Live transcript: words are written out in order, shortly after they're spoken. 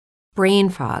brain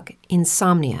fog,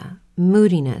 insomnia,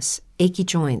 moodiness, achy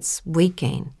joints, weight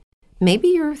gain. Maybe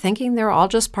you're thinking they're all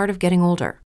just part of getting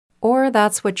older, or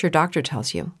that's what your doctor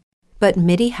tells you. But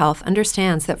MIDI Health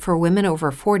understands that for women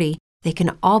over 40, they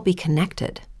can all be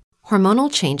connected. Hormonal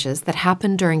changes that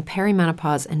happen during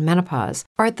perimenopause and menopause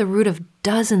are at the root of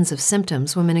dozens of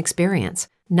symptoms women experience,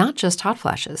 not just hot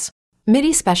flashes.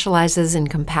 MIDI specializes in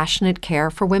compassionate care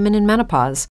for women in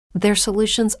menopause. Their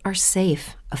solutions are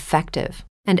safe, effective,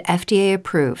 and FDA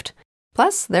approved.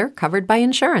 Plus, they're covered by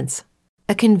insurance.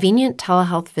 A convenient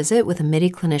telehealth visit with a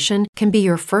MIDI clinician can be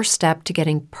your first step to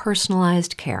getting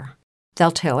personalized care.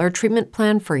 They'll tailor a treatment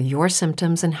plan for your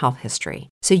symptoms and health history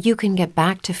so you can get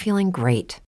back to feeling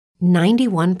great.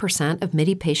 91% of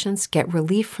MIDI patients get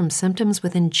relief from symptoms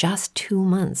within just 2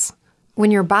 months.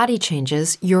 When your body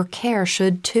changes, your care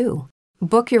should too.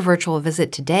 Book your virtual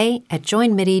visit today at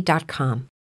joinmidi.com.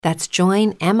 That's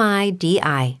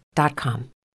joinmidi.com.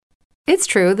 It's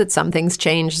true that some things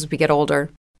change as we get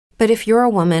older. But if you're a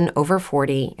woman over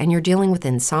 40 and you're dealing with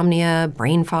insomnia,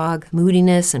 brain fog,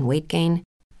 moodiness, and weight gain,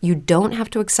 you don't have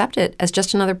to accept it as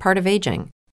just another part of aging.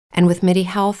 And with MIDI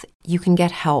Health, you can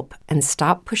get help and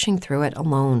stop pushing through it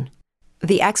alone.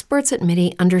 The experts at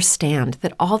MIDI understand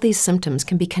that all these symptoms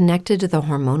can be connected to the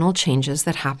hormonal changes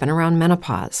that happen around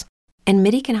menopause, and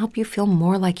MIDI can help you feel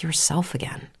more like yourself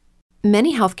again.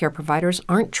 Many healthcare providers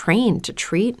aren't trained to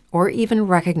treat or even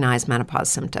recognize menopause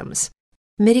symptoms.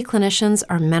 MIDI clinicians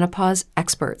are menopause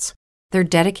experts. They're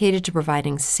dedicated to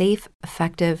providing safe,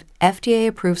 effective,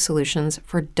 FDA-approved solutions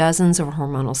for dozens of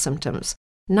hormonal symptoms,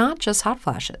 not just hot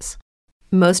flashes.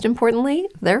 Most importantly,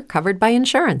 they're covered by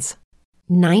insurance.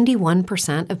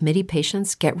 91% of MIDI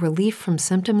patients get relief from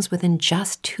symptoms within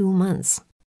just 2 months.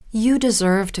 You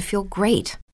deserve to feel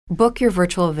great. Book your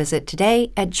virtual visit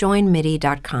today at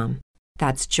joinmidi.com.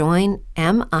 That's joinmidi.com.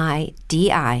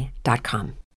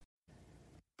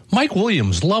 Mike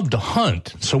Williams loved to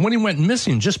hunt, so when he went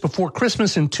missing just before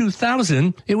Christmas in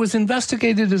 2000, it was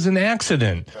investigated as an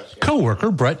accident.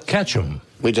 Coworker Brett Ketchum.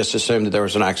 We just assumed that there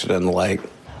was an accident in the lake.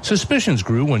 Suspicions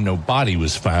grew when no body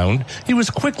was found. He was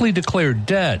quickly declared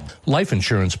dead. Life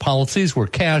insurance policies were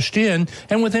cashed in,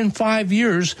 and within 5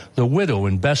 years, the widow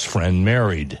and best friend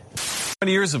married.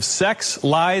 Years of sex,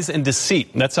 lies, and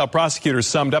deceit. That's how prosecutors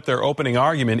summed up their opening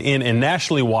argument in a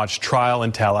nationally watched trial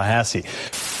in Tallahassee.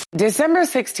 December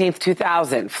 16th,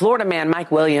 2000, Florida man Mike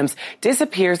Williams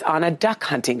disappears on a duck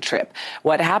hunting trip.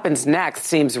 What happens next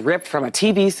seems ripped from a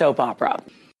TV soap opera.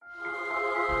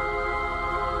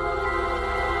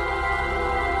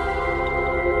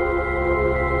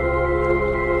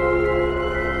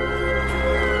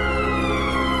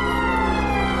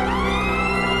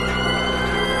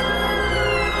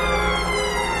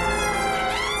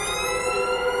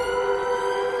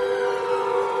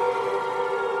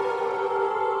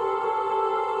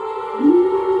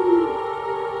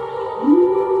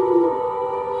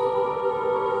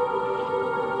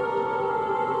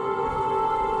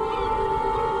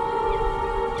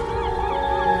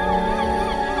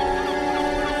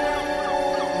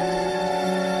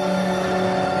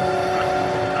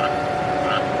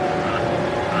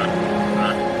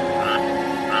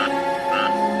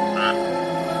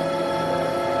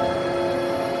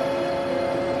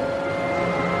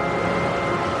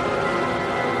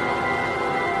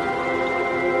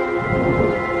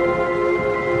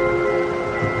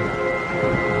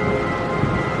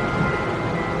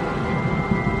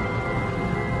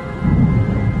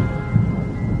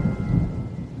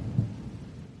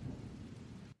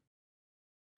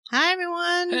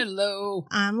 Hello.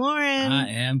 I'm Lauren. I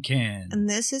am Ken. And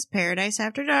this is Paradise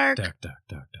After Dark. Dark.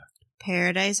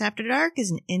 Paradise After Dark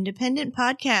is an independent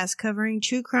podcast covering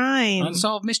true crime,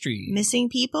 unsolved mysteries, missing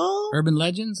people, urban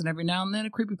legends, and every now and then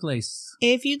a creepy place.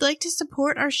 If you'd like to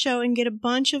support our show and get a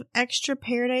bunch of extra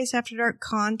Paradise After Dark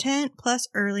content, plus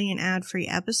early and ad-free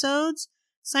episodes,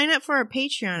 sign up for our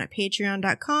Patreon at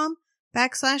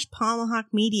patreon.com/Palmahawk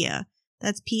Media.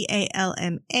 That's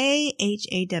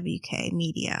PALMAHAWK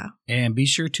Media. And be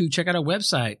sure to check out our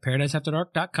website,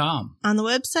 paradiseafterdark.com. On the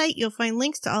website, you'll find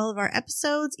links to all of our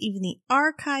episodes, even the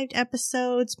archived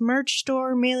episodes, merch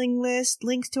store, mailing list,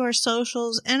 links to our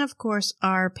socials, and of course,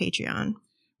 our Patreon.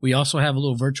 We also have a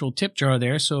little virtual tip jar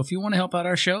there, so if you want to help out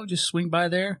our show, just swing by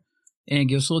there and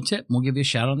give us a little tip, and we'll give you a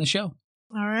shout on the show.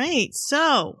 All right,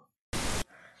 so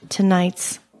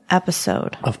tonight's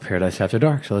episode of Paradise After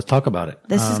Dark. So let's talk about it.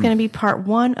 This is going to be part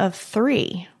 1 of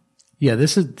 3. Yeah,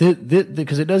 this is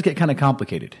because it does get kind of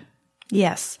complicated.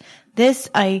 Yes. This,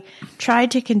 I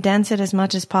tried to condense it as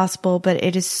much as possible, but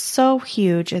it is so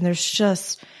huge and it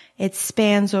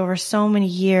spans over so many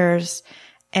years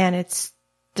and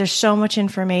there's so much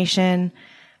information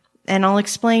And I'll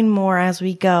explain more as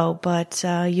we go, but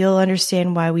you'll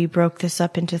understand why we broke this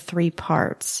up into 3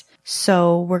 parts.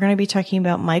 So we're going to be talking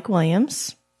about Mike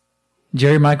Williams.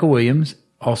 Jerry Michael Williams,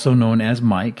 also known as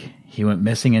Mike, he went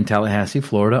missing in Tallahassee,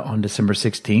 Florida on December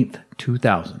 16th,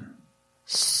 2000.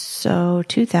 So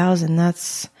 2000,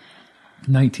 that's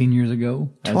 19 years ago.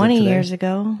 20 years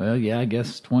ago. Well, yeah, I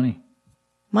guess 20.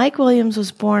 Mike Williams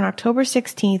was born October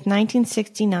 16th,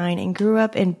 1969, and grew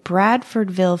up in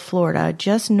Bradfordville, Florida,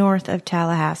 just north of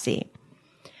Tallahassee.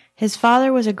 His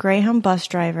father was a Greyhound bus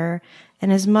driver,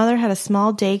 and his mother had a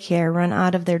small daycare run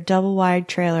out of their double-wide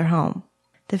trailer home.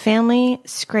 The family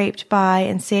scraped by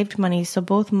and saved money so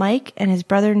both Mike and his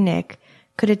brother Nick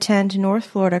could attend North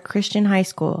Florida Christian High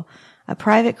School, a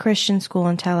private Christian school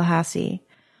in Tallahassee.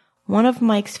 One of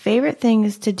Mike's favorite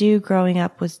things to do growing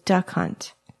up was duck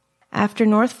hunt. After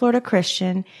North Florida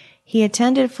Christian, he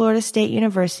attended Florida State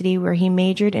University where he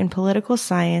majored in political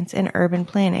science and urban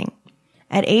planning.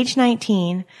 At age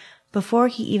 19, before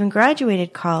he even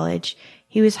graduated college,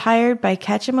 he was hired by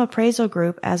Ketchum Appraisal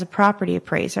Group as a property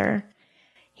appraiser.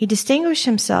 He distinguished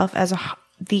himself as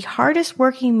the hardest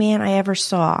working man I ever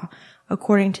saw,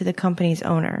 according to the company's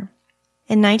owner.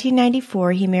 In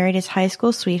 1994, he married his high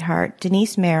school sweetheart,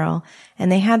 Denise Merrill,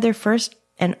 and they had their first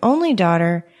and only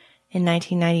daughter in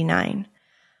 1999.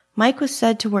 Mike was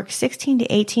said to work 16 to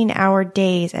 18-hour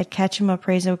days at Ketchum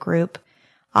Appraisal Group,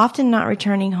 often not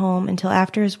returning home until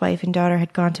after his wife and daughter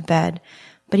had gone to bed,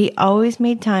 but he always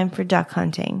made time for duck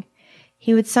hunting.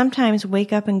 He would sometimes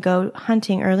wake up and go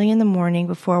hunting early in the morning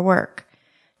before work.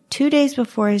 2 days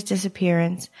before his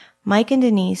disappearance, Mike and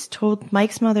Denise told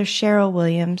Mike's mother, Cheryl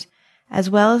Williams, as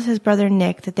well as his brother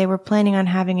Nick, that they were planning on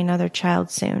having another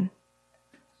child soon.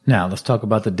 Now, let's talk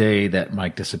about the day that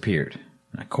Mike disappeared.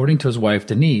 According to his wife,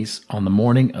 Denise, on the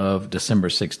morning of December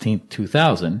 16th,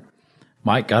 2000,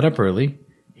 Mike got up early.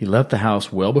 He left the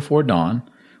house well before dawn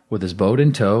with his boat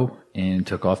in tow and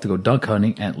took off to go duck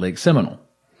hunting at Lake Seminole.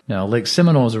 Now, Lake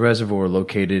Seminole is a reservoir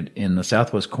located in the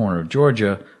southwest corner of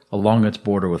Georgia along its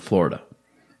border with Florida.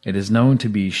 It is known to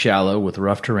be shallow with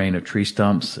rough terrain of tree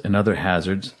stumps and other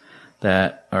hazards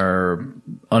that our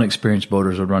unexperienced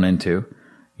boaters would run into.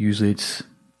 Usually it's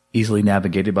easily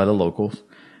navigated by the locals,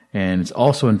 and it's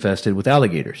also infested with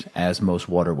alligators, as most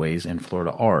waterways in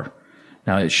Florida are.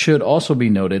 Now, it should also be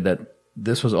noted that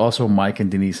this was also Mike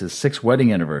and Denise's 6th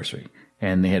wedding anniversary,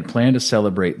 and they had planned to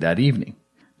celebrate that evening.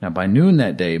 Now, by noon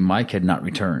that day, Mike had not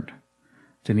returned.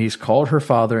 Denise called her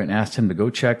father and asked him to go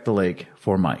check the lake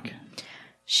for Mike.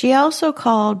 She also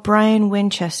called Brian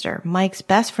Winchester, Mike's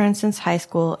best friend since high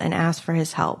school, and asked for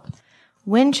his help.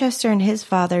 Winchester and his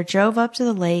father drove up to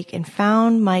the lake and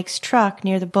found Mike's truck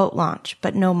near the boat launch,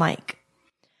 but no Mike.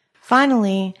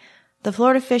 Finally, the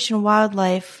Florida Fish and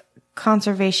Wildlife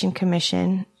Conservation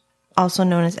Commission, also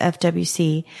known as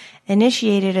FWC,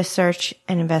 initiated a search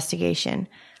and investigation.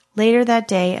 Later that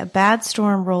day, a bad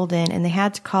storm rolled in and they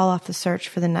had to call off the search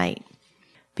for the night.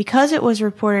 Because it was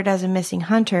reported as a missing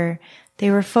hunter, they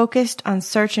were focused on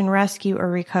search and rescue or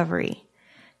recovery.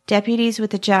 Deputies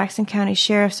with the Jackson County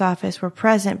Sheriff's Office were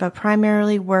present but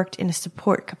primarily worked in a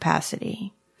support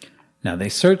capacity. Now, they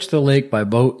searched the lake by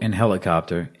boat and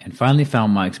helicopter and finally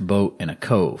found Mike's boat in a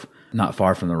cove not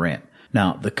far from the ramp.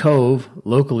 Now, the cove,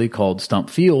 locally called Stump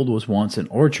Field, was once an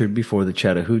orchard before the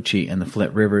Chattahoochee and the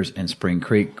Flint Rivers and Spring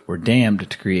Creek were dammed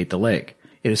to create the lake.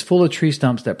 It is full of tree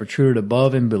stumps that protruded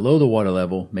above and below the water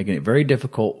level, making it very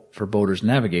difficult for boaters to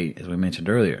navigate, as we mentioned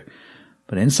earlier.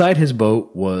 But inside his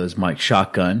boat was Mike's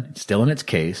shotgun, still in its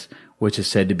case, which is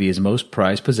said to be his most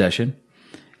prized possession.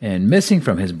 And missing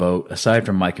from his boat, aside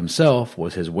from Mike himself,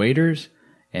 was his waders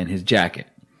and his jacket.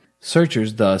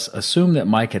 Searchers thus assumed that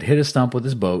Mike had hit a stump with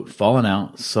his boat, fallen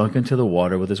out, sunk into the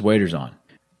water with his waders on.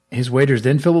 His waders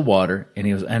then filled with water, and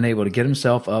he was unable to get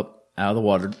himself up out of the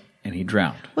water, and he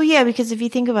drowned. Well, yeah, because if you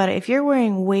think about it, if you're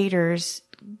wearing waders,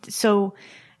 so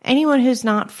anyone who's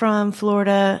not from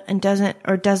Florida and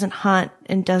doesn't hunt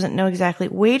and doesn't know exactly,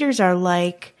 waders are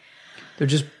like, they're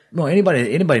just, well,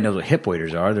 anybody knows what hip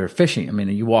waders are. They're fishing. I mean,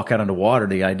 you walk out into water,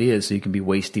 the idea is so you can be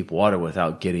waist deep water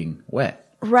without getting wet.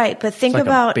 Right, but think like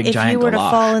about if you were to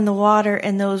galosh. fall in the water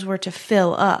and those were to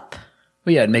fill up.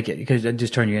 Well, yeah, it'd make it, because it'd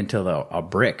just turn you into a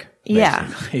brick.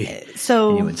 Basically. Yeah. So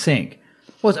and you would sink.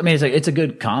 Well, I mean, it's a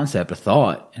good concept, a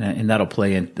thought, and that'll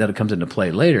comes into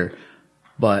play later.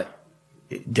 But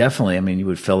definitely, I mean, you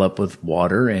would fill up with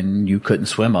water and you couldn't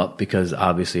swim up because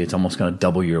obviously it's almost going to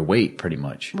double your weight pretty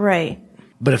much. Right.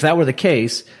 But if that were the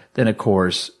case, then of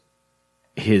course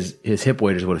his hip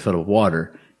waders would have filled with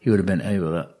water. He would have been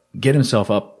able to get himself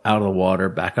up out of the water,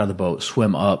 back out of the boat,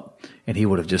 swim up, and he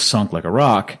would have just sunk like a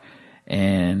rock.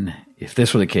 And if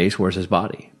this were the case, where's his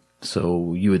body?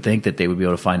 So you would think that they would be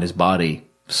able to find his body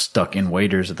stuck in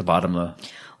waders at the bottom of the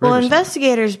Well, river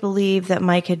investigators believed that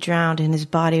Mike had drowned and his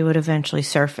body would eventually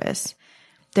surface.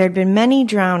 There had been many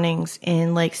drownings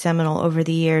in Lake Seminole over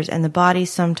the years, and the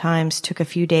bodies sometimes took a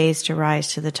few days to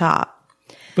rise to the top.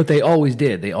 But they always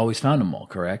did. They always found them all,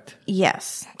 correct?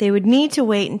 Yes. They would need to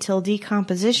wait until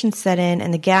decomposition set in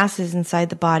and the gases inside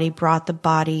the body brought the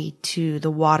body to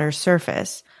the water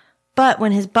surface. But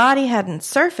when his body hadn't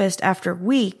surfaced after a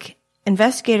week,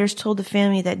 investigators told the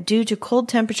family that due to cold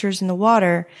temperatures in the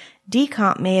water,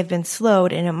 decomp may have been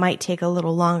slowed and it might take a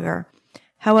little longer.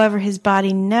 However, his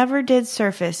body never did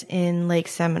surface in Lake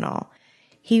Seminole.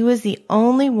 He was the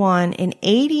only one in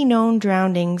 80 known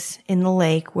drownings in the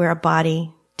lake where a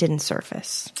body didn't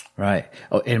surface. Right.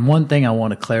 Oh, and one thing I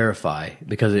want to clarify,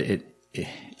 because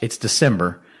it's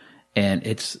December and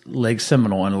it's Lake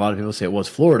Seminole, and a lot of people say, well, it's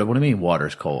Florida. What do you mean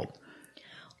water's cold?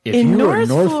 If In you are in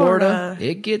North North Florida,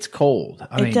 it gets cold.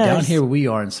 I mean, does. down here we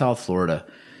are in South Florida,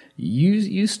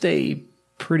 you stay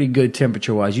pretty good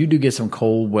temperature-wise. You do get some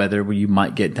cold weather where you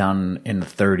might get down in the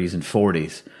 30s and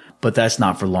 40s, but that's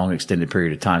not for a long extended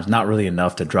period of time. It's not really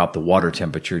enough to drop the water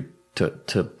temperature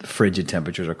to frigid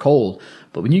temperatures or cold.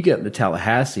 But when you get into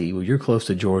Tallahassee, well, you're close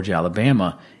to Georgia,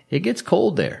 Alabama, it gets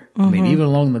cold there. I mean, even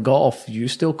along the Gulf, you're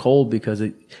still cold because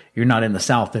you're not in the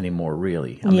South anymore,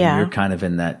 really. I mean, you're kind of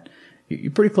in that,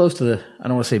 you're pretty close to the, I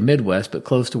don't want to say Midwest, but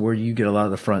close to where you get a lot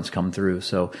of the fronts come through.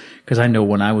 So, because I know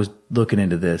when I was looking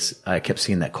into this, I kept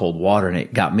seeing that cold water, and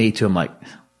it got me to, I'm like,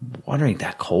 water ain't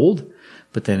that cold.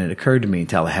 But then it occurred to me in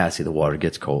Tallahassee, the water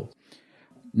gets cold.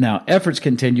 Now, efforts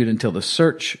continued until the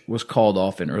search was called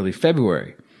off in early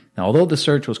February. Now, although the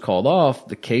search was called off,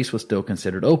 the case was still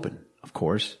considered open, of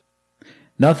course.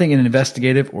 Nothing in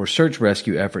investigative or search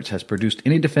rescue efforts has produced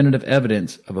any definitive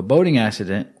evidence of a boating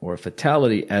accident or a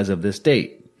fatality as of this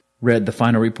date, read the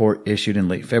final report issued in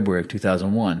late February of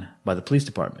 2001 by the police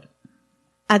department.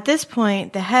 At this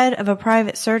point, the head of a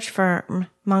private search firm,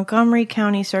 Montgomery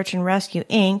County Search and Rescue,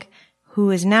 Inc.,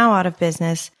 who is now out of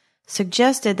business,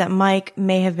 suggested that Mike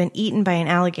may have been eaten by an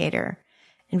alligator.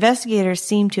 Investigators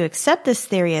seemed to accept this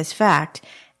theory as fact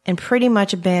and pretty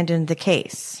much abandoned the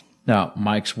case. Now,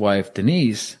 Mike's wife,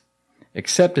 Denise,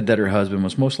 accepted that her husband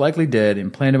was most likely dead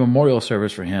and planned a memorial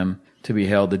service for him to be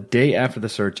held the day after the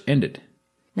search ended.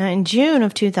 Now, in June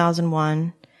of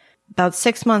 2001, about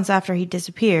 6 months after he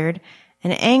disappeared,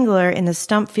 an angler in the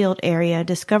Stumpfield area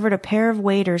discovered a pair of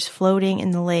waders floating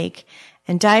in the lake,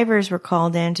 and divers were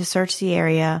called in to search the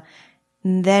area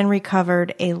and then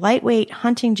recovered a lightweight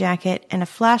hunting jacket and a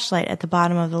flashlight at the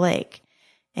bottom of the lake.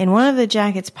 In one of the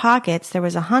jacket's pockets, there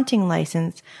was a hunting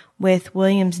license with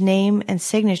Williams' name and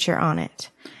signature on it.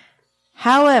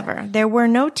 However, there were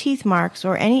no teeth marks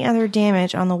or any other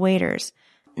damage on the waders.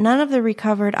 None of the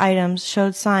recovered items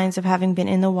showed signs of having been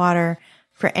in the water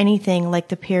for anything like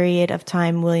the period of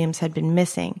time Williams had been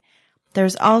missing.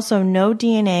 There's also no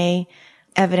DNA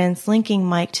evidence linking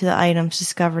Mike to the items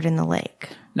discovered in the lake.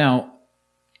 Now,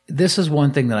 this is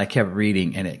one thing that I kept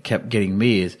reading and it kept getting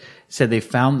me is said they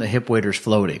found the hip waders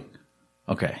floating.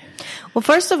 Okay. Well,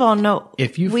 first of all, no.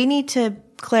 We need to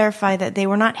clarify that they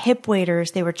were not hip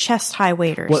waders, they were chest high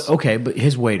waders. Well, okay, but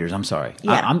his waders, I'm sorry.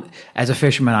 Yeah. As a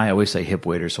fisherman, I always say hip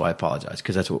waders, so I apologize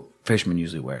because that's what fishermen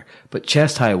usually wear. But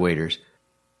chest high waders,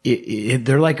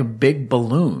 they're like a big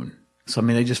balloon. So, I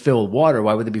mean, they just fill with water.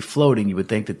 Why would they be floating? You would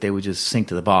think that they would just sink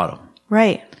to the bottom.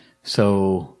 Right.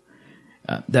 So,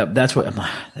 that's what,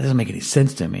 that doesn't make any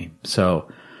sense to me.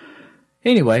 So,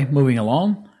 anyway, moving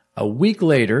along. A week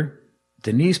later,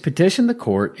 Denise petitioned the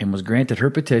court and was granted her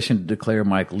petition to declare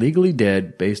Mike legally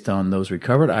dead based on those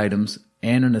recovered items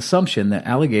and an assumption that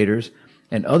alligators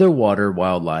and other water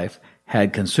wildlife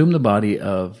had consumed the body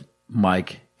of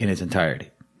Mike in its entirety.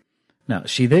 Now,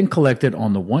 she then collected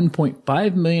on the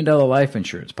 $1.5 million life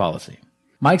insurance policy.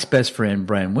 Mike's best friend,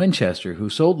 Brian Winchester, who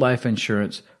sold life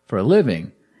insurance for a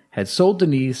living, had sold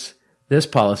Denise this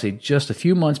policy just a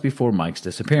few months before Mike's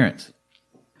disappearance.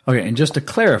 Okay, and just to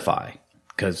clarify,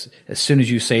 because as soon as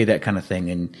you say that kind of thing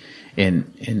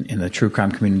in the true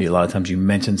crime community, a lot of times you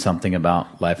mention something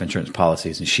about life insurance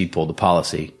policies and she pulled the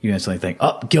policy, you instantly think,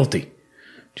 oh, guilty.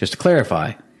 Just to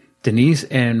clarify, Denise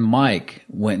and Mike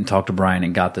went and talked to Brian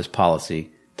and got this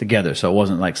policy together. So it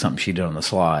wasn't like something she did on the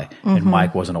sly and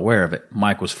Mike wasn't aware of it.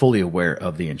 Mike was fully aware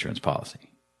of the insurance policy.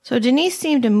 So Denise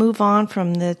seemed to move on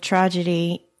from the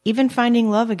tragedy, even finding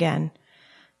love again.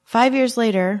 5 years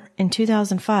later, in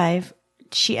 2005,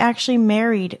 she actually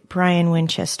married Brian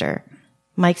Winchester,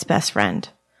 Mike's best friend.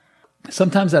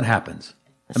 Sometimes that happens.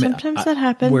 Sometimes that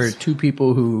happens. Where two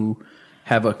people who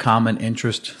have a common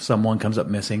interest, someone comes up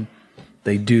missing,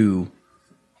 they do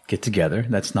get together.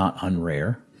 That's not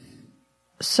unrare.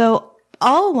 So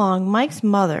all along, Mike's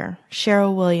mother,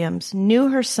 Cheryl Williams, knew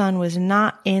her son was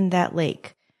not in that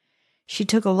lake. She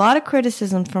took a lot of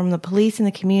criticism from the police and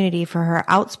the community for her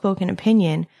outspoken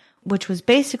opinion, which was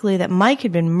basically that Mike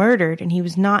had been murdered and he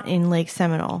was not in Lake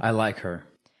Seminole. I like her.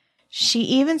 She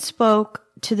even spoke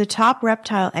to the top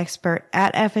reptile expert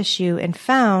at FSU and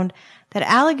found that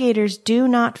alligators do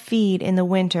not feed in the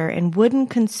winter and wouldn't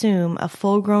consume a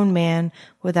full-grown man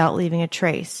without leaving a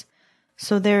trace.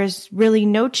 So there is really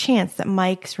no chance that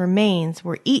Mike's remains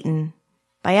were eaten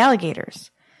by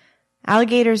alligators.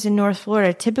 Alligators in North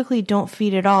Florida typically don't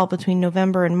feed at all between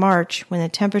November and March when the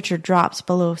temperature drops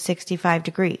below 65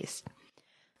 degrees.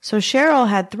 So Cheryl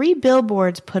had 3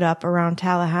 billboards put up around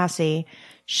Tallahassee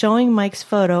showing Mike's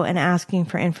photo and asking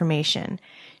for information.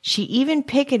 She even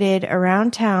picketed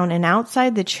around town and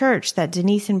outside the church that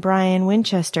Denise and Brian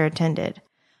Winchester attended.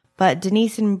 But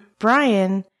Denise and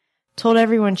Brian told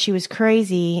everyone she was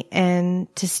crazy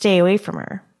and to stay away from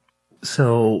her.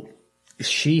 So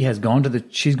she's going to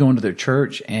their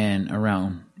church and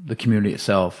around the community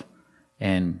itself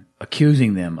and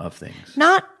accusing them of things.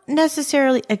 Not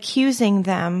necessarily accusing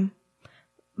them,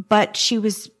 but she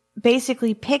was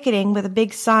basically picketing with a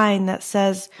big sign that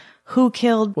says, "Who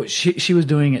killed?" Well, she was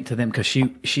doing it to them because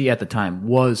she at the time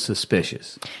was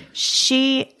suspicious.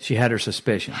 She had her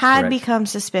suspicions. Had correct? become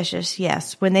suspicious,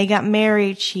 yes. When they got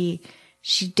married, she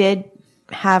did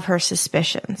have her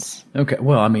suspicions. Okay.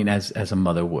 Well, I mean, as a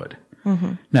mother would.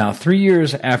 Mm-hmm. Now, 3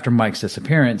 years after Mike's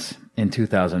disappearance in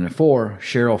 2004,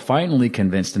 Cheryl finally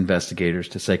convinced investigators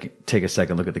to take a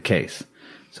second look at the case.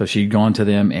 So she'd gone to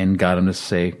them and got them to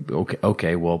say,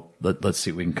 okay, well, let's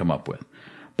see what we can come up with.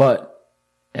 But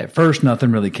at first,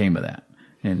 nothing really came of that.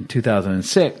 In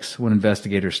 2006, when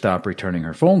investigators stopped returning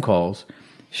her phone calls,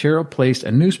 Cheryl placed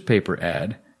a newspaper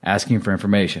ad asking for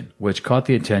information, which caught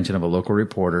the attention of a local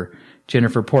reporter,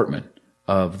 Jennifer Portman,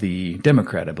 of the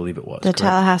Democrat, I believe it was. The correct?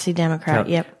 Tallahassee Democrat,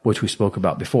 yep. Which we spoke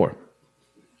about before.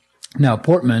 Now,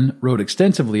 Portman wrote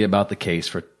extensively about the case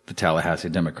for the Tallahassee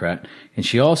Democrat, and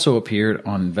she also appeared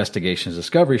on Investigation's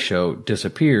Discovery show,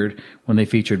 Disappeared, when they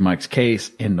featured Mike's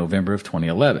case in November of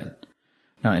 2011.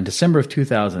 Now, in December of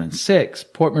 2006,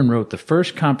 Portman wrote the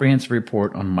first comprehensive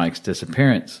report on Mike's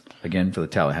disappearance, again for the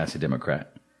Tallahassee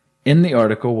Democrat. In the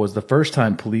article was the first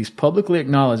time police publicly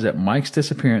acknowledged that Mike's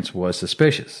disappearance was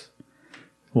suspicious.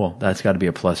 Well, that's got to be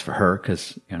a plus for her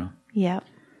because, Yep.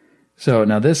 So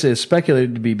now this is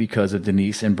speculated to be because of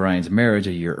Denise and Brian's marriage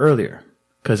a year earlier.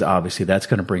 Because obviously that's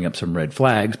going to bring up some red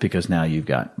flags because now you've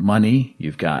got money,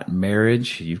 you've got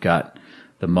marriage, you've got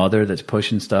the mother that's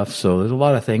pushing stuff. So there's a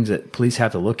lot of things that police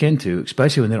have to look into,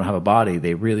 especially when they don't have a body.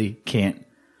 They really can't.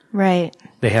 Right.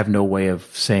 They have no way of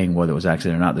saying whether it was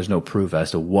accident or not. There's no proof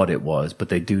as to what it was, but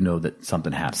they do know that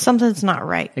something happened. Something's not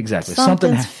right. Exactly.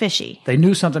 Something's fishy. They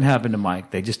knew something happened to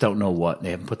Mike. They just don't know what.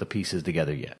 They haven't put the pieces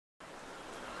together yet.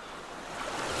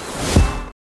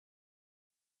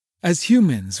 As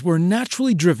humans, we're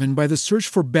naturally driven by the search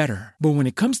for better. But when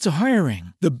it comes to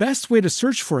hiring, the best way to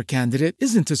search for a candidate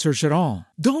isn't to search at all.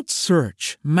 Don't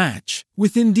search, match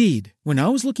with Indeed. When I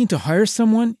was looking to hire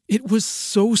someone, it was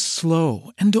so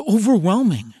slow and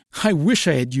overwhelming. I wish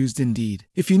I had used Indeed.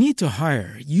 If you need to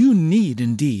hire, you need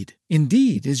Indeed.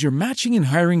 Indeed is your matching and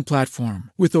hiring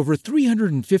platform with over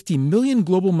 350 million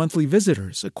global monthly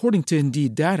visitors, according to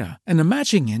Indeed data, and a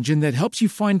matching engine that helps you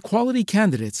find quality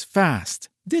candidates fast.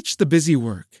 Ditch the busy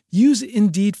work. Use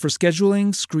Indeed for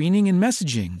scheduling, screening, and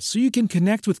messaging so you can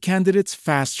connect with candidates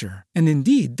faster. And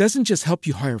Indeed doesn't just help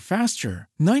you hire faster.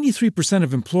 93%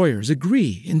 of employers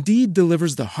agree Indeed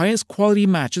delivers the highest quality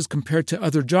matches compared to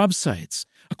other job sites,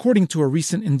 according to a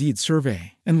recent Indeed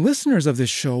survey. And listeners of this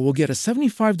show will get a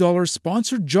 $75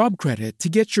 sponsored job credit to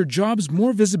get your jobs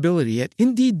more visibility at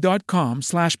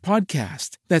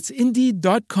Indeed.com/podcast. That's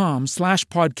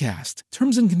Indeed.com/podcast.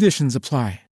 Terms and conditions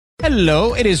apply.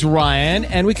 Hello, it is Ryan,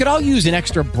 and we could all use an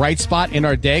extra bright spot in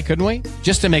our day, couldn't we?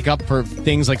 Just to make up for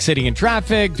things like sitting in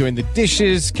traffic, doing the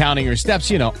dishes, counting your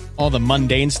steps, all the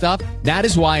mundane stuff. That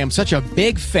is why I'm such a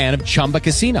big fan of Chumba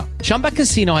Casino. Chumba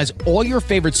Casino has all your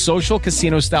favorite social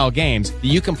casino-style games that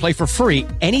you can play for free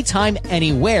anytime,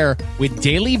 anywhere with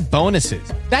daily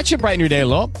bonuses. That should brighten your day a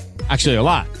little. Actually, a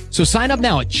lot. So sign up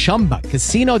now at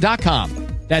ChumbaCasino.com.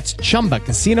 That's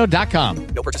ChumbaCasino.com.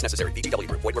 No purchase necessary. VGW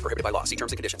Group. Void where prohibited by law. See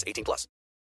terms and conditions. 18+.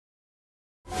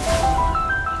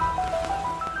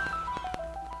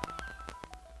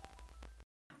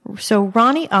 So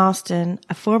Ronnie Austin,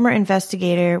 a former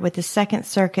investigator with the Second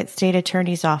Circuit State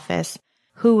Attorney's Office,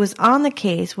 who was on the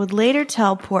case, would later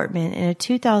tell Portman in a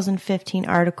 2015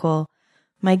 article,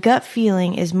 "My gut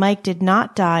feeling is Mike did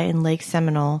not die in Lake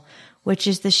Seminole, which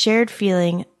is the shared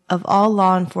feeling of all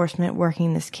law enforcement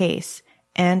working this case,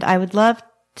 and I would love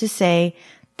to say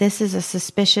this is a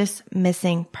suspicious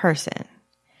missing person.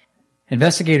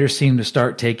 Investigators seemed to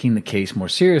start taking the case more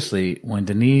seriously when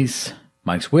Denise,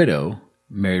 Mike's widow,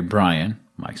 married Brian,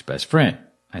 Mike's best friend,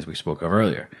 as we spoke of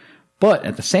earlier. But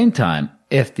at the same time,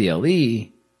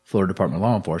 FDLE, Florida Department of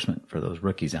Law Enforcement, for those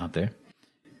rookies out there,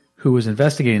 who was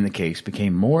investigating the case,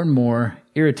 became more and more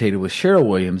irritated with Cheryl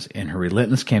Williams and her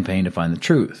relentless campaign to find the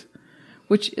truth.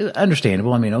 Which is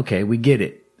understandable. I mean, okay, we get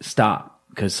it. Stop.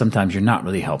 Because sometimes you're not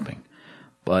really helping.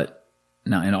 But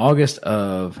now in August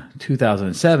of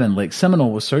 2007, Lake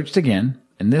Seminole was searched again,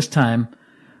 and this time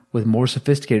with more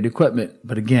sophisticated equipment.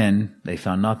 But again, they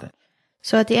found nothing.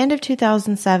 So at the end of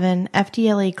 2007,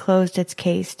 FDLE closed its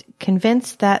case,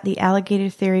 convinced that the alligator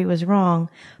theory was wrong,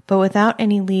 but without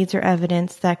any leads or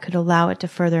evidence that could allow it to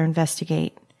further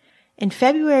investigate. In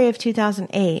February of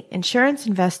 2008, insurance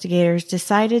investigators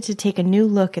decided to take a new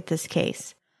look at this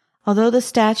case. Although the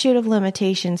statute of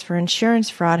limitations for insurance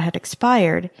fraud had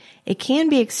expired, it can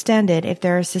be extended if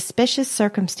there are suspicious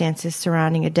circumstances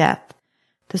surrounding a death.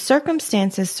 The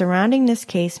circumstances surrounding this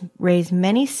case raise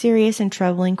many serious and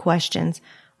troubling questions.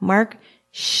 Mark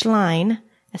Schlein,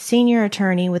 a senior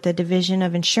attorney with the Division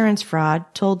of Insurance Fraud,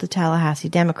 told the Tallahassee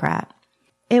Democrat.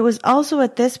 It was also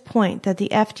at this point that the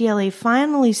FDLE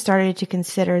finally started to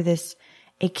consider this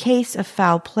a case of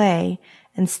foul play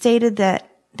and stated that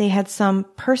they had some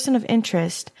person of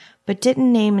interest but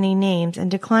didn't name any names and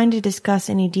declined to discuss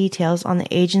any details on the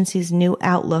agency's new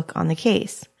outlook on the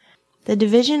case. The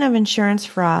Division of Insurance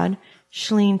Fraud,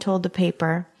 Schlein told the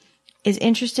paper, is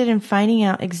interested in finding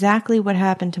out exactly what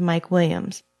happened to Mike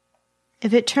Williams.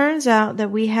 If it turns out that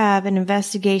we have an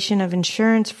investigation of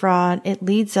insurance fraud, it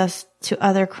leads us to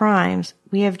other crimes.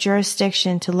 We have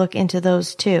jurisdiction to look into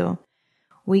those too.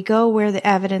 We go where the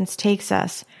evidence takes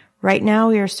us. Right now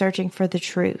we are searching for the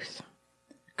truth.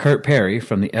 Kurt Perry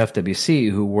from the FWC,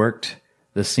 who worked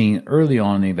the scene early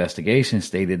on in the investigation,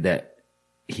 stated that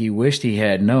he wished he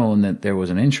had known that there was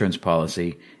an insurance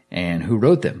policy and who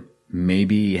wrote them.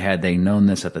 Maybe had they known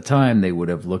this at the time, they would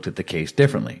have looked at the case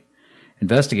differently.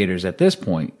 Investigators at this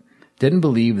point didn't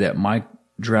believe that Mike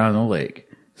drowned in the lake.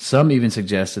 Some even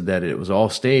suggested that it was all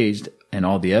staged and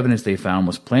all the evidence they found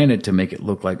was planted to make it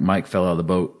look like Mike fell out of the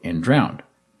boat and drowned.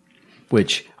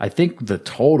 Which I think the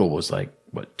total was like,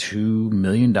 $2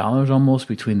 million almost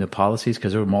between the policies,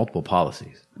 because there were multiple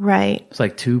policies. Right. It's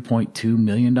like $2.2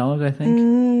 million, I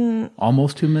think.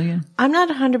 Almost $2 million. I'm not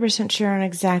 100% sure on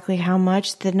exactly how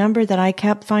much. The number that I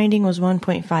kept finding was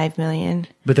 $1.5 million.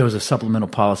 But there was a supplemental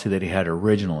policy that he had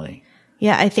originally.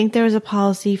 Yeah, I think there was a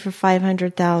policy for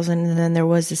 $500,000, and then there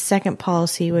was a second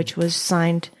policy which was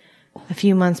signed a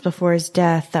few months before his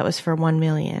death that was for $1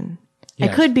 million. Yes.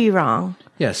 I could be wrong.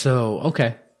 Yeah, so,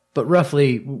 okay. But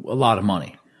roughly a lot of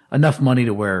money. Enough money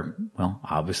to where, well,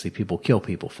 obviously people kill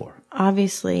people for.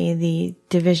 Obviously, the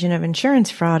Division of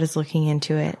Insurance Fraud is looking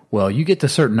into it. Well, you get to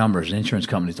certain numbers, and insurance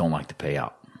companies don't like to pay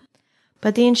out.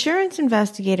 But the insurance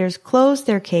investigators closed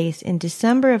their case in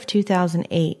December of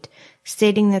 2008,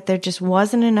 stating that there just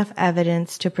wasn't enough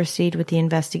evidence to proceed with the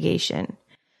investigation.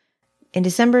 In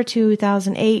December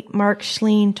 2008, Mark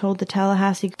Schlein told the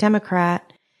Tallahassee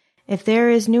Democrat, "If there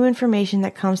is new information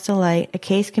that comes to light, a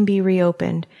case can be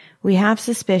reopened. We have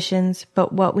suspicions,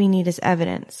 but what we need is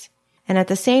evidence." And at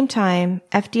the same time,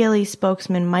 FDLE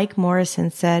spokesman Mike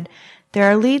Morrison said, "There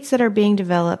are leads that are being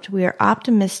developed. We are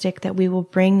optimistic that we will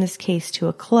bring this case to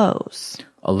a close."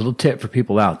 A little tip for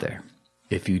people out there.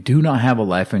 If you do not have a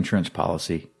life insurance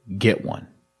policy, get one.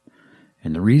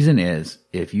 And the reason is,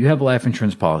 if you have a life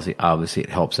insurance policy, obviously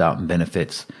it helps out and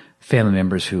benefits family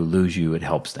members who lose you. It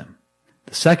helps them.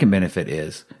 The second benefit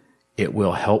is it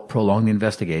will help prolong the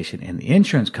investigation, and the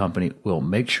insurance company will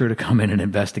make sure to come in and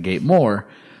investigate more.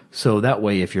 So that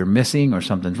way, if you're missing or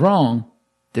something's wrong,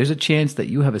 there's a chance that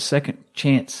you have a second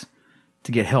chance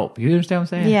to get help. You understand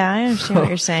what I'm saying? Yeah, I understand what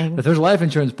you're saying. If there's a life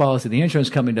insurance policy, the insurance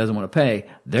company doesn't want to pay,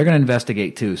 they're going to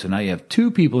investigate too. So now you have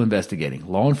two people investigating,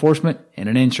 law enforcement and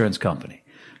an insurance company.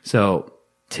 So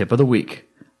tip of the week,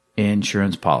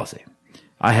 insurance policy.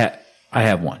 I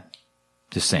have one.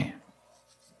 Just saying.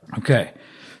 Okay.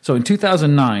 So in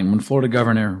 2009, when Florida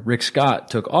Governor Rick Scott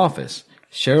took office,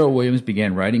 Cheryl Williams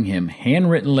began writing him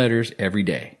handwritten letters every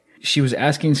day. She was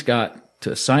asking Scott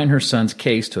to assign her son's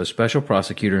case to a special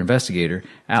prosecutor investigator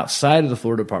outside of the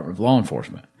Florida Department of Law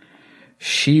Enforcement.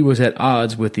 She was at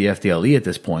odds with the FDLE at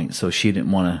this point, so she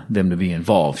didn't want them to be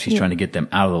involved. She's trying to get them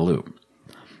out of the loop.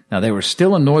 Now, they were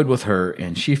still annoyed with her,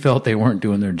 and she felt they weren't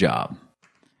doing their job.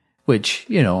 Which,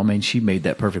 she made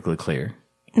that perfectly clear.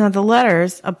 Now, the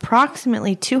letters,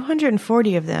 approximately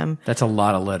 240 of them. That's a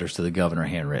lot of letters to the governor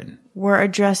handwritten. were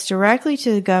addressed directly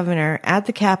to the governor at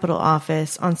the Capitol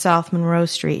office on South Monroe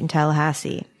Street in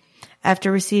Tallahassee.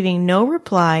 After receiving no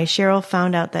reply, Cheryl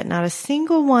found out that not a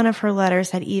single one of her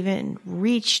letters had even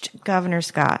reached Governor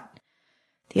Scott.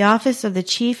 The Office of the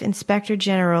Chief Inspector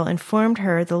General informed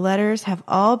her the letters have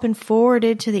all been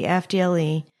forwarded to the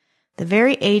FDLE, the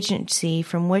very agency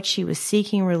from which she was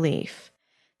seeking relief.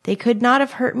 They could not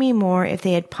have hurt me more if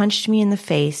they had punched me in the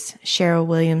face, Cheryl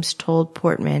Williams told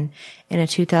Portman in a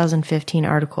 2015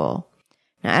 article.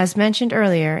 Now, as mentioned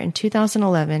earlier, in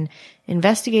 2011,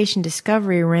 Investigation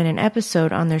Discovery ran an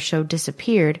episode on their show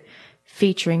Disappeared,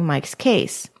 featuring Mike's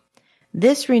case.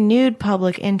 This renewed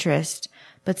public interest,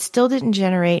 but still didn't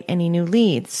generate any new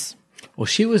leads. Well,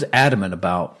 she was adamant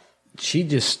about, she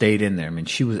just stayed in there. I mean,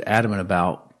 she was adamant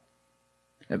about,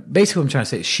 basically what I'm trying to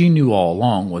say, she knew all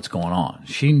along what's going on.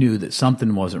 She knew that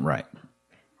something wasn't right.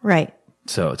 Right.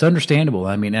 So it's understandable.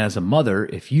 I mean, as a mother,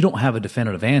 if you don't have a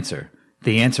definitive answer,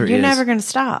 the answer You're is... You're never going to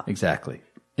stop. Exactly.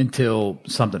 Until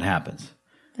something happens.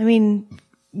 I mean,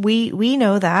 we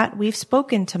know that. We've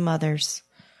spoken to mothers.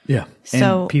 Yeah.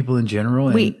 So and people in general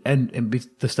and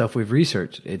the stuff we've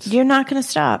researched. You're not going to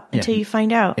stop until you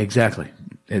find out. Exactly.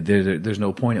 There's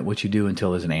no point at what you do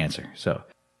until there's an answer. So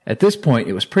at this point,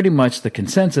 it was pretty much the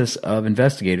consensus of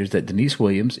investigators that Denise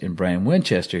Williams and Brian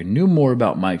Winchester knew more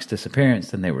about Mike's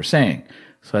disappearance than they were saying.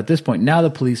 So at this point, now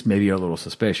the police maybe are a little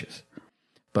suspicious.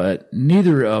 But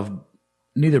neither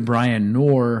Brian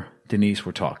nor Denise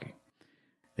were talking.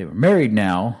 They were married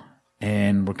now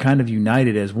and were kind of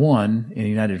united as one in a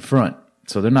united front.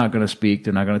 So they're not going to speak.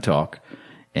 They're not going to talk.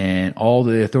 And all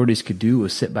the authorities could do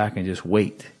was sit back and just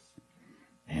wait.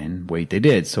 And wait they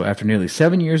did. So after nearly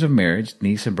 7 years of marriage,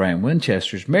 Denise and Brian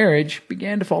Winchester's marriage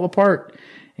began to fall apart.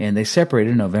 And they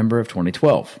separated in November of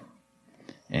 2012.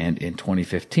 And in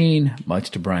 2015,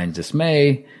 much to Brian's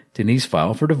dismay, Denise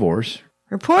filed for divorce.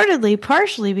 Reportedly,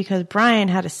 partially because Brian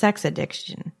had a sex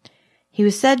addiction. He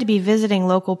was said to be visiting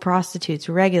local prostitutes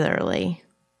regularly.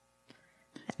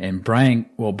 And Brian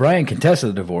contested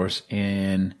the divorce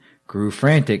and grew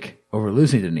frantic over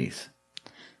losing Denise.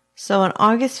 So on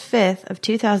August 5th of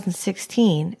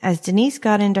 2016, as Denise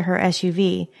got into her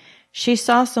SUV, she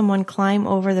saw someone climb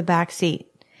over the back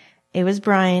seat. It was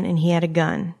Brian, and he had a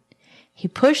gun. He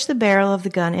pushed the barrel of the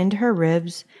gun into her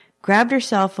ribs, grabbed her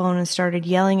cell phone, and started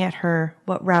yelling at her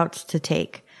what routes to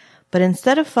take. But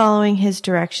instead of following his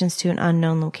directions to an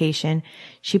unknown location,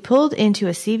 she pulled into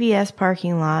a CVS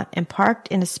parking lot and parked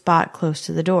in a spot close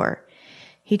to the door.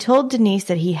 He told Denise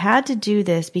that he had to do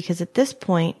this because at this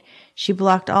point, she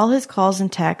blocked all his calls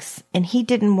and texts, and he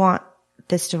didn't want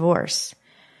this divorce.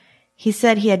 He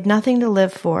said he had nothing to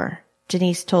live for,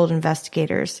 Denise told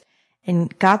investigators,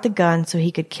 and got the gun so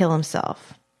he could kill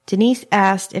himself. Denise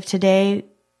asked if today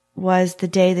was the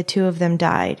day the two of them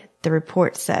died, the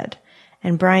report said,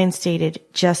 and Brian stated,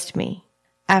 "Just me."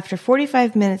 After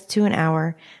 45 minutes to an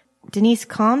hour, Denise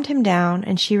calmed him down,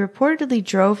 and she reportedly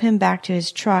drove him back to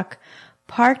his truck,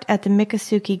 parked at the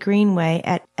Miccosukee Greenway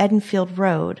at Edenfield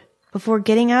Road. Before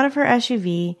getting out of her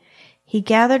SUV, he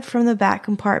gathered from the back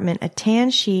compartment a tan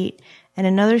sheet and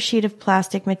another sheet of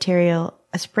plastic material,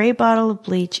 a spray bottle of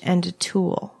bleach, and a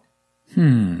tool.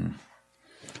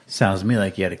 Sounds to me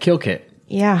like you had a kill kit.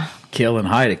 Yeah. Kill and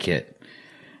hide a kit.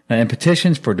 Now, in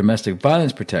petitions for domestic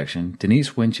violence protection,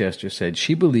 Denise Winchester said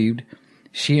she believed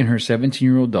she and her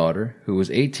 17-year-old daughter, who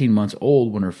was 18 months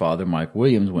old when her father, Mike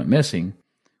Williams, went missing,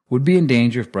 would be in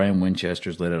danger if Brian Winchester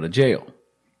is let out of jail.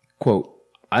 Quote,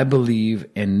 "I believe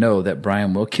and know that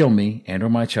Brian will kill me and or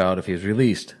my child if he is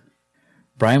released."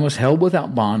 Brian was held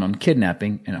without bond on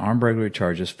kidnapping and armed burglary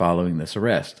charges following this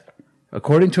arrest.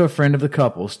 According to a friend of the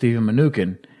couple, Stephen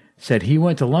Mnuchin, said he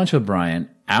went to lunch with Brian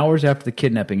hours after the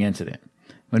kidnapping incident.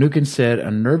 Mnuchin said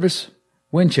a nervous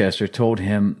Winchester told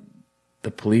him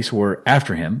the police were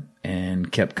after him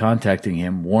and kept contacting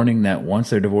him, warning that once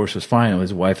their divorce was final,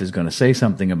 his wife is going to say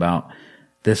something about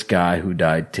this guy who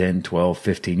died 10, 12,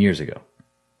 15 years ago.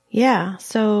 Yeah,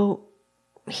 so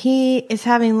he is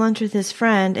having lunch with his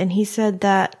friend, and he said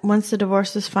that once the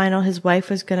divorce was final, his wife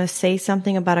was going to say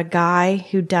something about a guy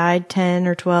who died 10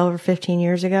 or 12 or 15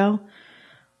 years ago.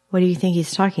 What do you think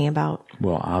he's talking about?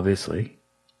 Well, obviously,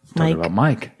 he's talking about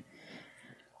Mike.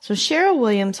 So Cheryl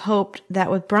Williams hoped that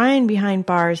with Brian behind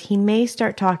bars, he may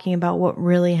start talking about what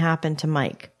really happened to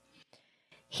Mike.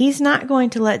 He's not going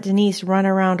to let Denise run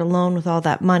around alone with all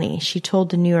that money, she told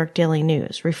the New York Daily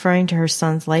News, referring to her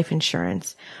son's life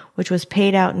insurance, which was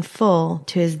paid out in full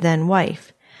to his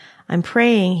then-wife. "I'm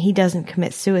praying he doesn't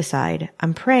commit suicide.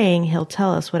 I'm praying he'll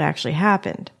tell us what actually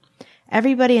happened.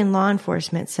 Everybody in law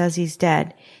enforcement says he's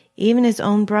dead. Even his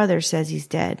own brother says he's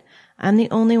dead. I'm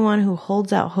the only one who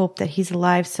holds out hope that he's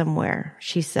alive somewhere,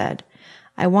 she said.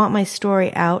 I want my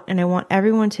story out and I want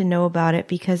everyone to know about it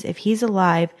because if he's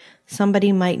alive,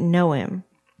 somebody might know him.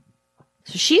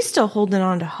 So she's still holding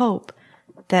on to hope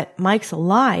that Mike's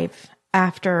alive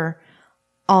after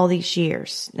all these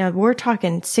years. Now we're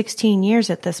talking 16 years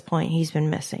at this point he's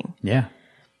been missing. Yeah.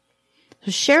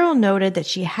 So Cheryl noted that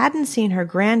she hadn't seen her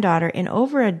granddaughter in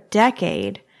over a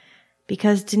decade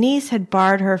because Denise had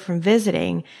barred her from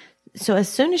visiting. So as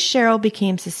soon as Cheryl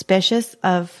became suspicious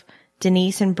of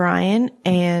Denise and Brian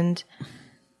and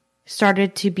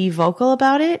started to be vocal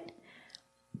about it,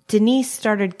 Denise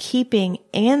started keeping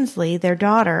Ansley, their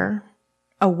daughter,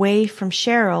 away from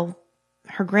Cheryl,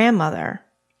 her grandmother.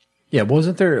 Yeah,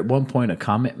 wasn't there at one point a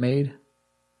comment made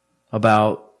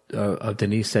about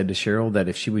Denise said to Cheryl that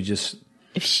if she would just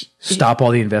stop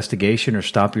all the investigation or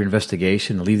stop your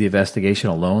investigation and leave the investigation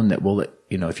alone, that we'll let,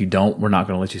 if you don't, we're not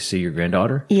going to let you see your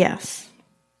granddaughter? Yes.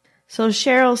 So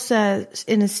Cheryl says,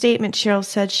 in a statement, Cheryl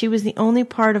said, she was the only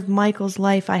part of Michael's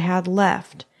life I had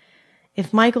left.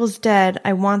 If Michael's dead,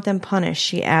 I want them punished,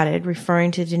 she added,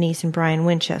 referring to Denise and Brian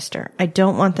Winchester. I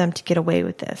don't want them to get away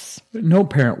with this. No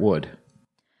parent would.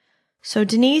 So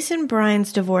Denise and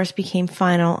Brian's divorce became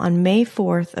final on May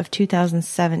 4th of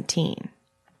 2017.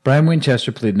 Brian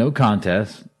Winchester pleaded no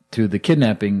contest to the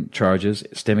kidnapping charges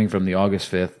stemming from the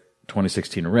August 5th,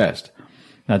 2016 arrest.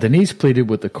 Now, Denise pleaded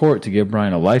with the court to give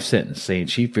Brian a life sentence, saying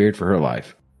she feared for her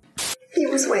life. He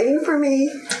was waiting for me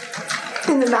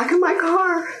in the back of my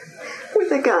car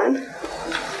with a gun.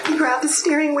 He grabbed the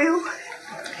steering wheel.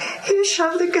 He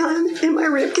shoved the gun in my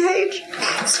ribcage,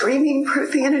 screaming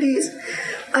profanities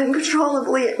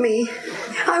uncontrollably at me.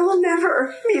 I will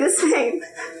never be the same.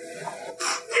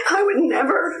 I would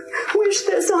never wish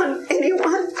this on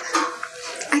anyone.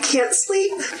 I can't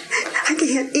sleep. I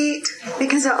can't eat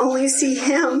because I only see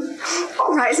him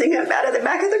rising up out of the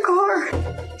back of the car.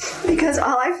 Because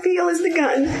all I feel is the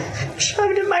gun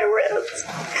shoved in my ribs.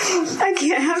 I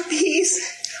can't have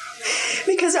peace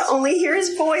because I only hear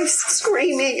his voice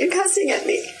screaming and cussing at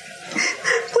me.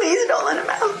 Please don't let him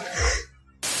out.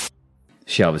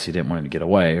 She obviously didn't want him to get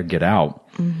away or get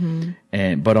out.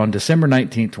 Mm-hmm. But on December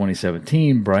 19,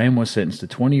 2017, Brian was sentenced to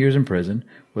 20 years in prison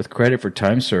with credit for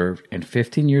time served and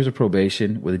 15 years of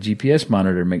probation with a GPS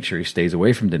monitor to make sure he stays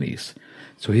away from Denise.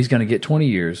 So he's going to get 20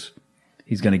 years.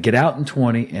 He's going to get out in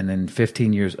 20 and then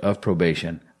 15 years of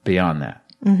probation beyond that.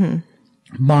 Mm-hmm.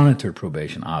 Monitored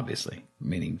probation, obviously,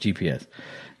 meaning GPS.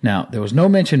 Now, there was no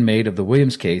mention made of the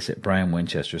Williams case at Brian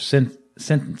Winchester's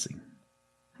sentencing.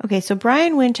 Okay, so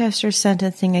Brian Winchester's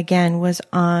sentencing again was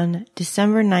on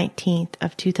December 19th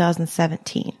of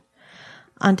 2017.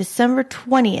 On December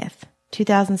 20th,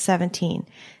 2017,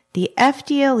 the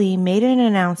FDLE made an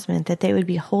announcement that they would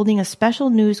be holding a special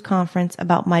news conference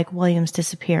about Mike Williams'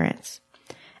 disappearance.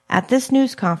 At this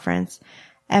news conference,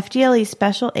 FDLE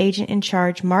Special Agent in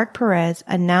Charge Mark Perez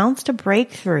announced a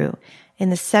breakthrough in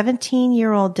the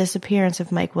 17-year-old disappearance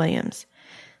of Mike Williams.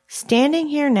 Standing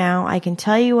here now, I can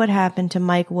tell you what happened to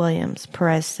Mike Williams,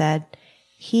 Perez said.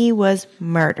 He was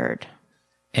murdered.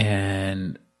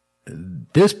 And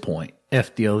at this point,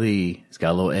 FDLE has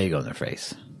got a little egg on their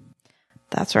face.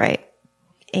 That's right.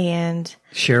 And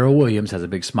Cheryl Williams has a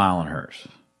big smile on hers.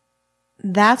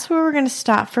 That's where we're going to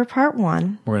stop for part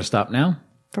one. We're going to stop now?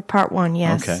 For part one,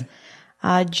 yes. Okay.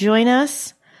 Join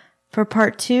us for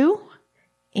part two,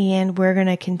 and we're going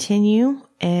to continue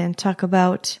and talk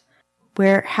about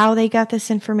how they got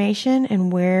this information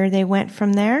and where they went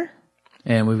from there.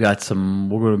 And we're going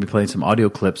to be playing some audio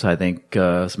clips, I think,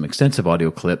 some extensive audio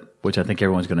clip, which I think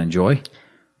everyone's going to enjoy.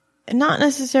 Not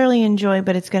necessarily enjoy,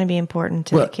 but it's going to be important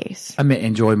to the case. I mean,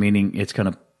 enjoy meaning it's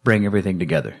going to bring everything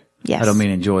together. Yes. I don't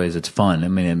mean enjoy as it's fun. I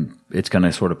mean, it's going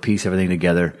to sort of piece everything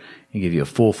together and give you a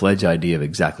full-fledged idea of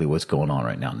exactly what's going on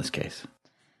right now in this case.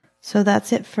 So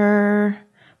that's it for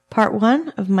part one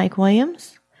of Mike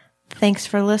Williams. Thanks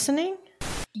for listening.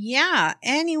 Yeah,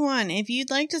 anyone, if you'd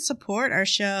like to support our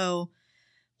show,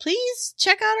 please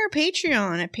check out our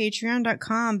Patreon at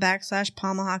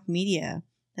patreon.com/Palmahawk Media.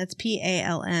 That's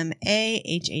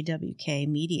PALMAHAWK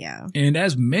Media. And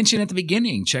as mentioned at the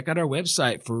beginning, check out our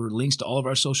website for links to all of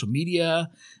our social media,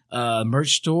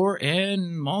 merch store,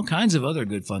 and all kinds of other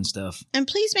good fun stuff. And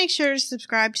please make sure to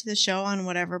subscribe to the show on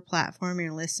whatever platform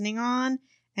you're listening on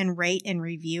and rate and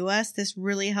review us. This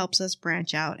really helps us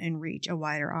branch out and reach a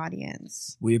wider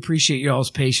audience. We appreciate y'all's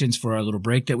patience for our little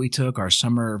break that we took, our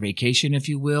summer vacation, if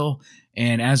you will.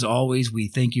 And as always, we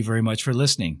thank you very much for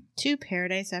listening to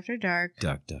Paradise After Dark.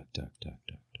 Duck, duck, duck, duck,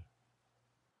 duck.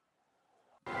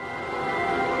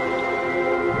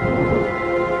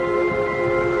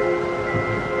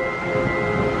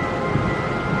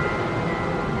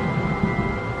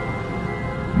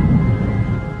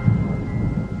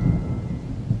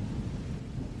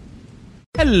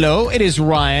 Hello, it is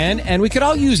Ryan, and we could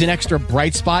all use an extra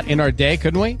bright spot in our day,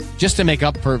 couldn't we? Just to make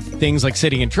up for things like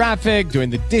sitting in traffic, doing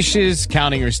the dishes,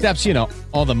 counting your steps, you know,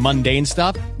 all the mundane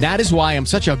stuff. That is why I'm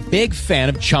such a big fan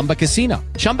of Chumba Casino.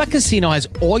 Chumba Casino has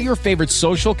all your favorite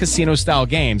social casino-style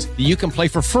games that you can play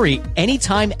for free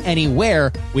anytime,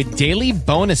 anywhere with daily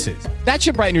bonuses. That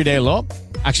should brighten your day a little.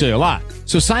 Actually, a lot.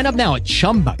 So sign up now at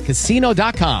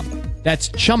ChumbaCasino.com. That's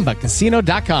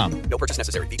ChumbaCasino.com. No purchase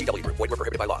necessary. VGW Group. Void where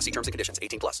prohibited by law. See terms and conditions.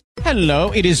 18+. Hello,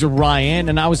 it is Ryan,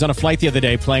 and I was on a flight the other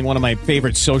day playing one of my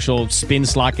favorite social spin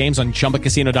slot games on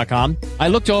ChumbaCasino.com. I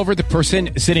looked over at the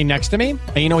person sitting next to me,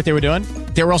 and you know what they were doing?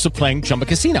 They were also playing Chumba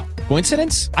Casino.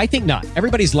 Coincidence? I think not.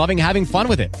 Everybody's loving having fun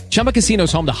with it. Chumba Casino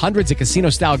is home to hundreds of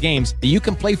casino-style games that you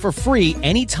can play for free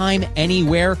anytime,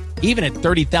 anywhere, even at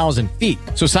 30,000 feet.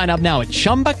 So sign up now at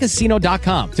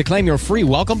ChumbaCasino.com to claim your free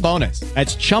welcome bonus.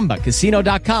 That's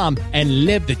ChumbaCasino.com and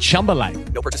live the Chumba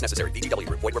life. No purchase necessary. VGW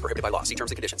Group. Void where prohibited by law. See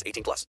terms and conditions. 18+.